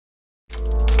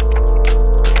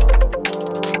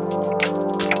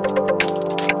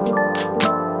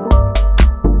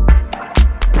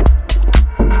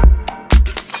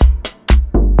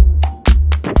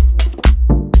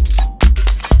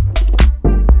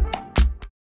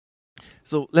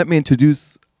So let me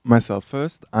introduce myself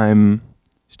first. I'm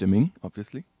Stimming,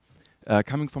 obviously.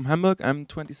 Coming from Hamburg, I'm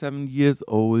 27 years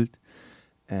old.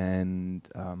 And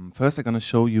first I'm gonna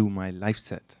show you my live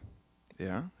set.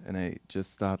 Yeah, and I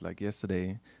just start like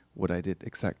yesterday, what I did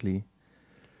exactly.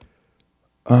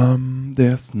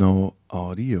 There's no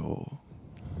audio.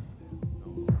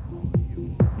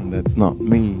 And that's not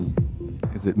me.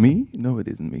 Is it me? No, it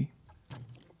isn't me.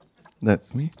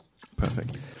 That's me.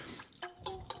 Perfect.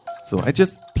 So I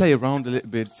just play around a little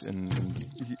bit and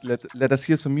let us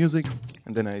hear some music,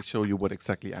 and then I show you what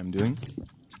exactly I'm doing.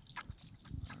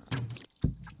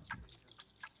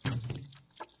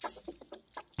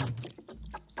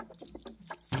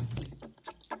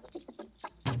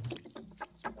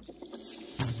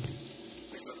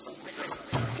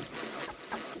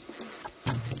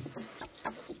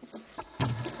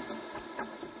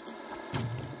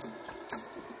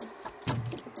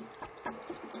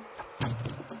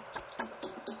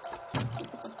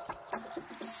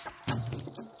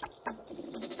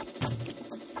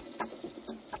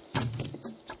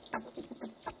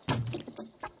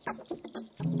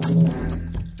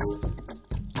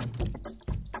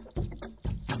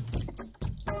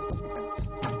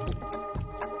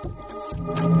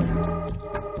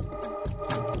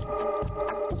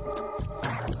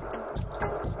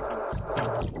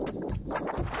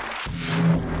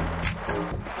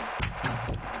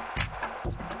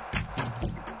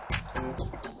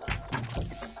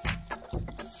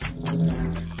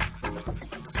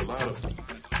 It's a lot of,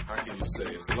 how can you say,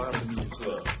 it's a lot of new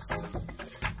clubs.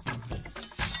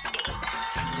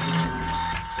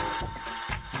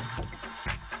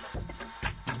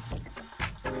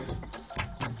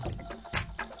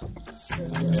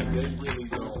 And they really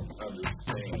don't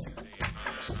understand.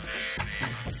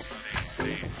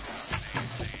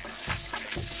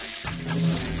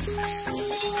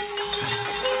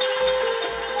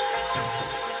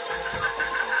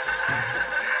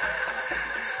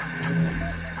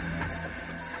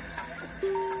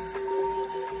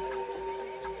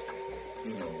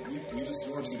 You know, we just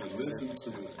want you to listen to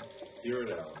it, hear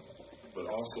it out, but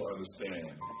also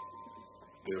understand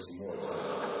there's more coming.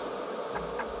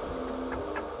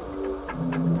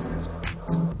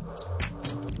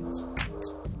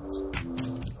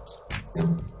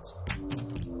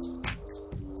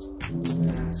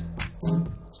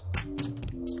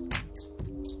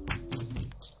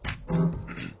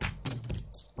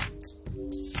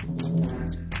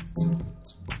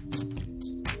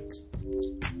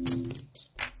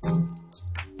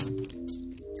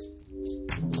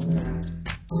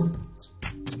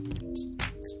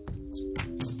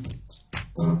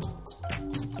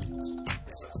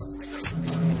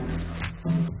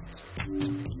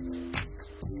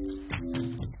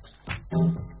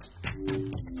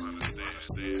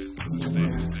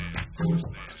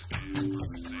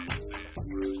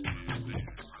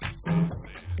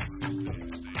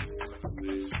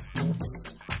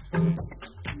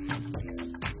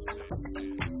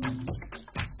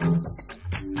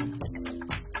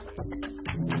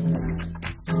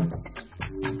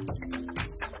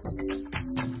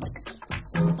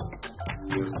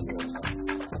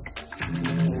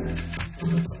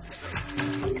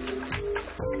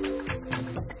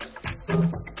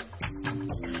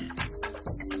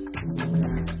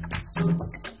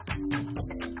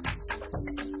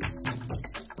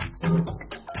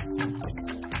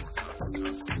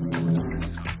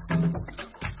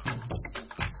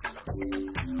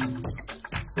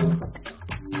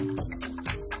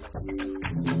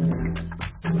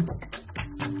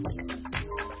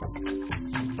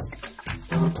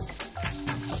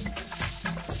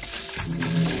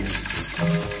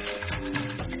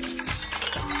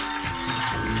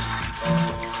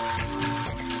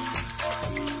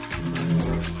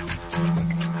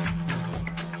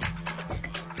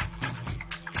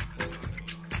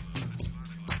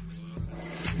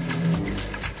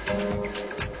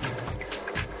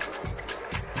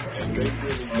 And they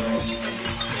really don't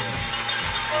understand.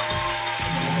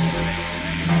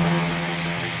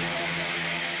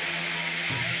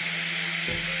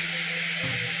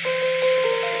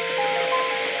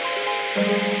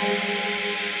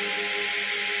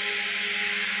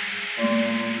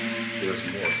 There's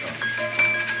more coming.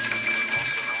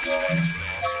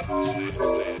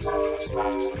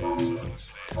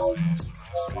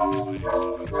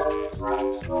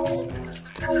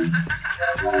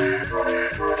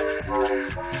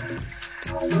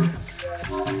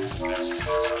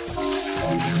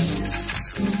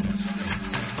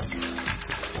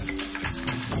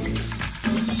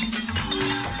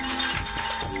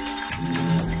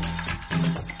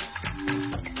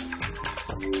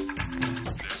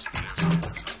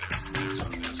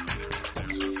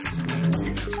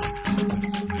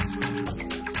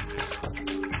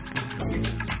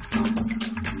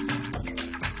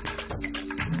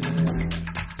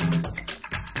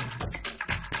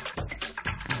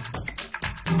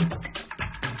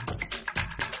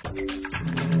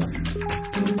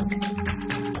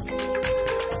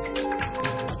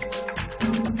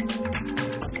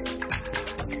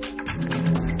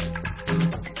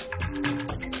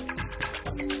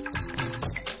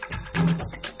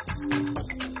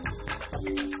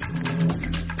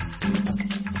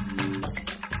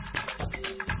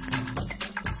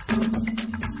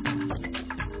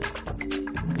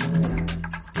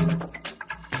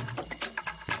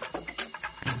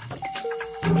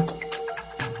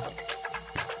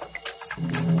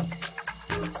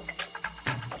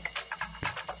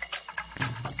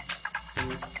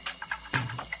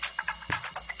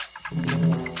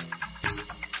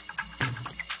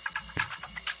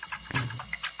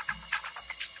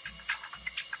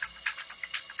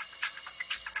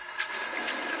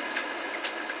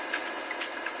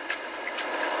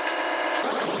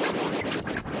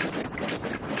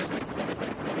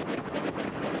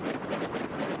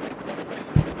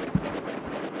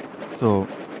 So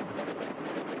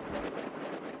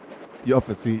you're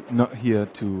obviously not here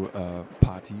to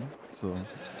party. So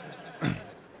okay,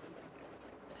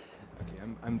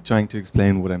 I'm trying to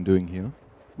explain what I'm doing here.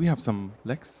 We have some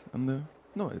legs on the.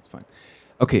 No, it's fine.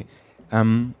 Okay,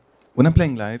 when I'm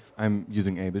playing live, I'm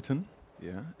using Ableton.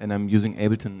 Yeah, and I'm using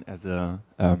Ableton as a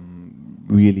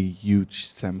really huge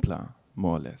sampler,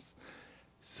 more or less.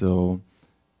 So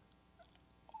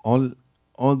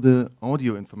all the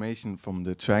audio information from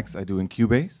the tracks I do in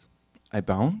Cubase, I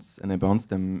bounce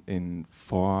them in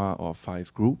 4 or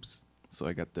 5 groups. So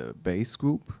I got the bass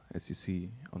group, as you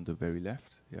see on the very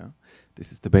left. Yeah,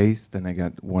 this is the bass. Then I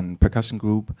got one percussion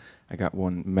group. I got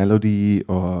one melody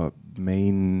or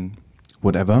main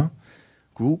whatever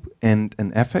group and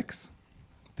an FX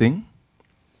thing.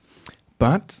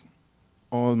 But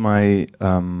all my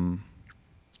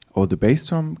all the bass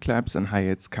drum, claps and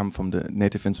hi-hats come from the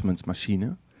Native Instruments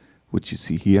Maschine, which you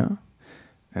see here.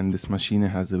 And this Maschine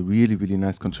has a really, really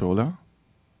nice controller,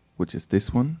 which is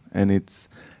this one. And it's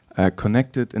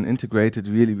connected and integrated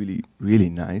really, really, really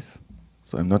nice.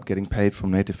 So I'm not getting paid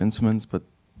from Native Instruments, but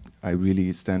I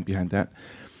really stand behind that.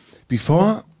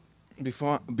 Before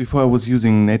I was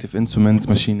using Native Instruments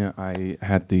Maschine, I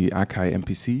had the Akai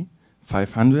MPC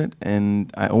 500,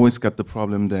 and I always got the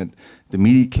problem that the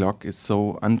MIDI clock is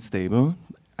so unstable.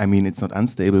 I mean, it's not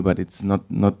unstable, but it's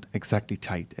not exactly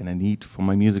tight. And I need, for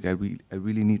my music, I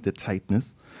really need the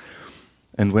tightness.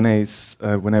 And when I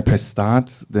press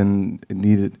start, then it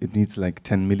needs like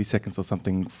 10 milliseconds or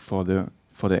something for the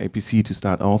APC to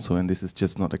start also, and this is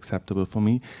just not acceptable for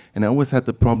me. And I always had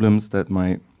the problems that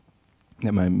my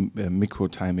micro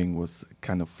timing was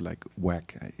kind of like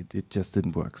whack. It just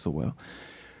didn't work so well.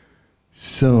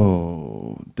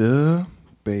 So the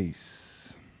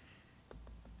bass.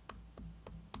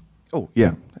 Oh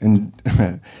yeah, and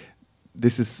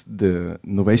this is the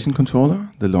Novation controller,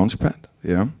 the Launchpad,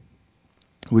 yeah,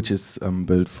 which is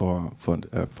built for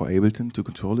Ableton to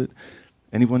control it.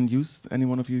 Any one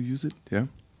of you use it? Yeah,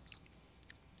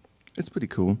 it's pretty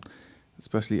cool,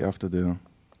 especially after the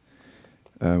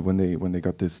when they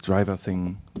got this driver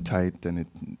thing tight. Then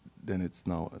it's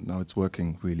now it's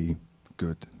working really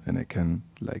good, and I can,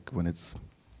 like, when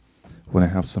I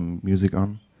have some music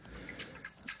on,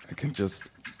 I can just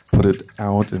put it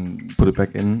out and put it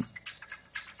back in,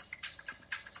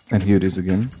 and here it is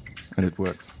again, and it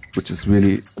works, which is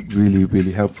really, really,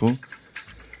 really helpful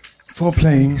for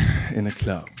playing in a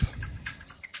club.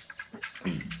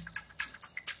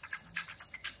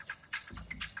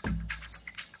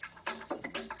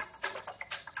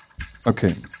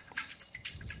 Okay.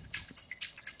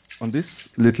 On this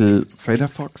little fader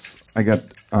fox, I got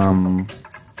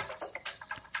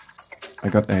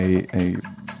a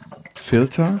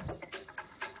filter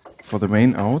for the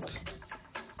main out,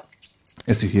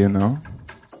 as you hear now.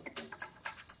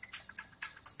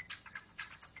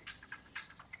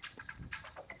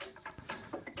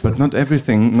 But not every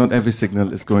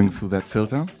signal is going through that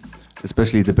filter.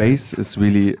 Especially the bass is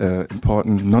really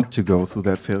important not to go through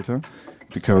that filter,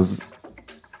 because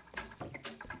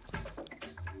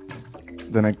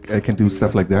then I can do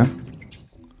stuff like that.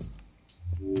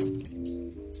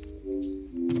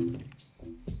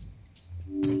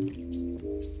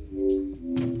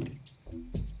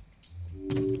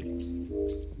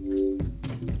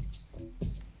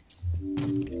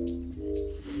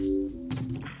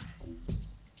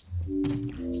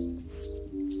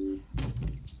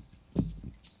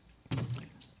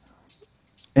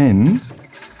 And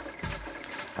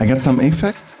I got some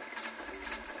effects.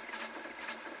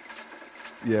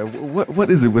 Yeah, what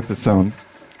is it with the sound?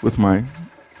 With my,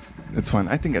 it's fine.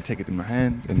 I think I take it in my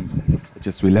hand and I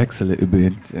just relax a little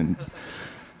bit and,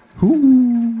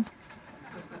 whoo.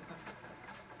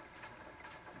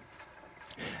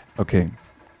 Okay.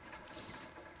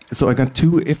 So I got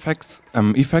two effects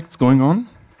going on.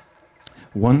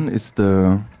 One is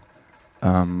the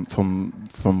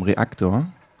from Reactor.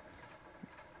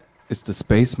 It's the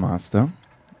Space Master,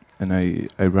 and I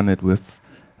run it with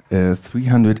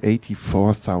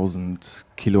 384,000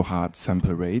 kilohertz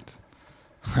sample rate,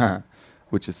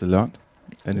 which is a lot,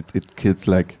 and it kills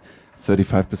like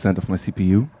 35% of my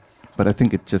CPU, but I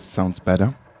think it just sounds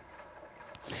better.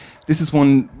 This is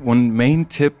one main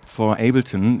tip for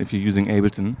Ableton. If you're using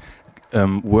Ableton,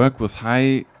 work with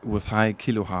high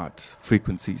kilohertz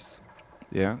frequencies.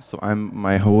 Yeah. So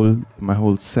my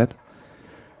whole set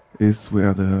is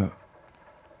where the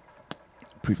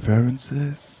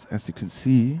preferences, as you can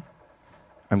see,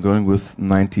 I'm going with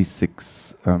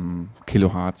 96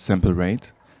 kilohertz sample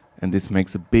rate, and this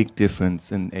makes a big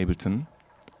difference in Ableton.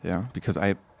 Yeah, because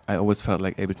I always felt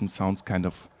like Ableton sounds kind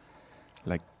of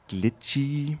like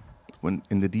glitchy when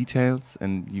in the details,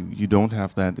 and you don't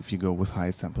have that if you go with high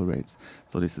sample rates.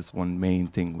 So this is one main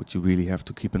thing which you really have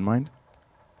to keep in mind.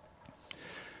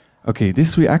 Okay,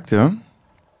 this Reactor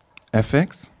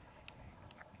FX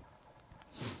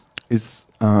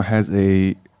has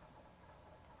a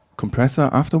compressor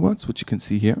afterwards, which you can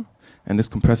see here, and this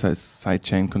compressor is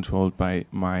sidechain controlled by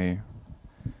my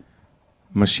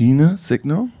Maschine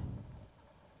signal,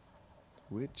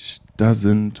 which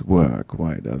doesn't work.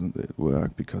 Why doesn't it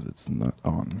work? Because it's not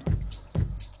on.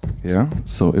 Yeah,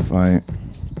 so if I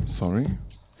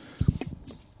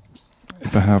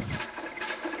have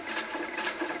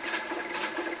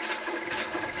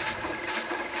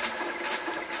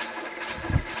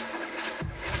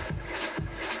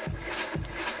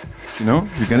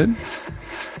you get it?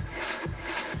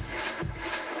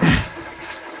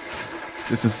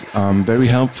 This is very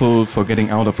helpful for getting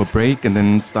out of a break and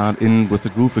then start in with the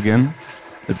groove again.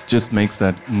 It just makes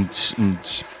that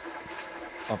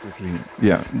obviously,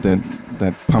 yeah,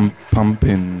 that pump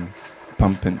in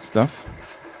stuff.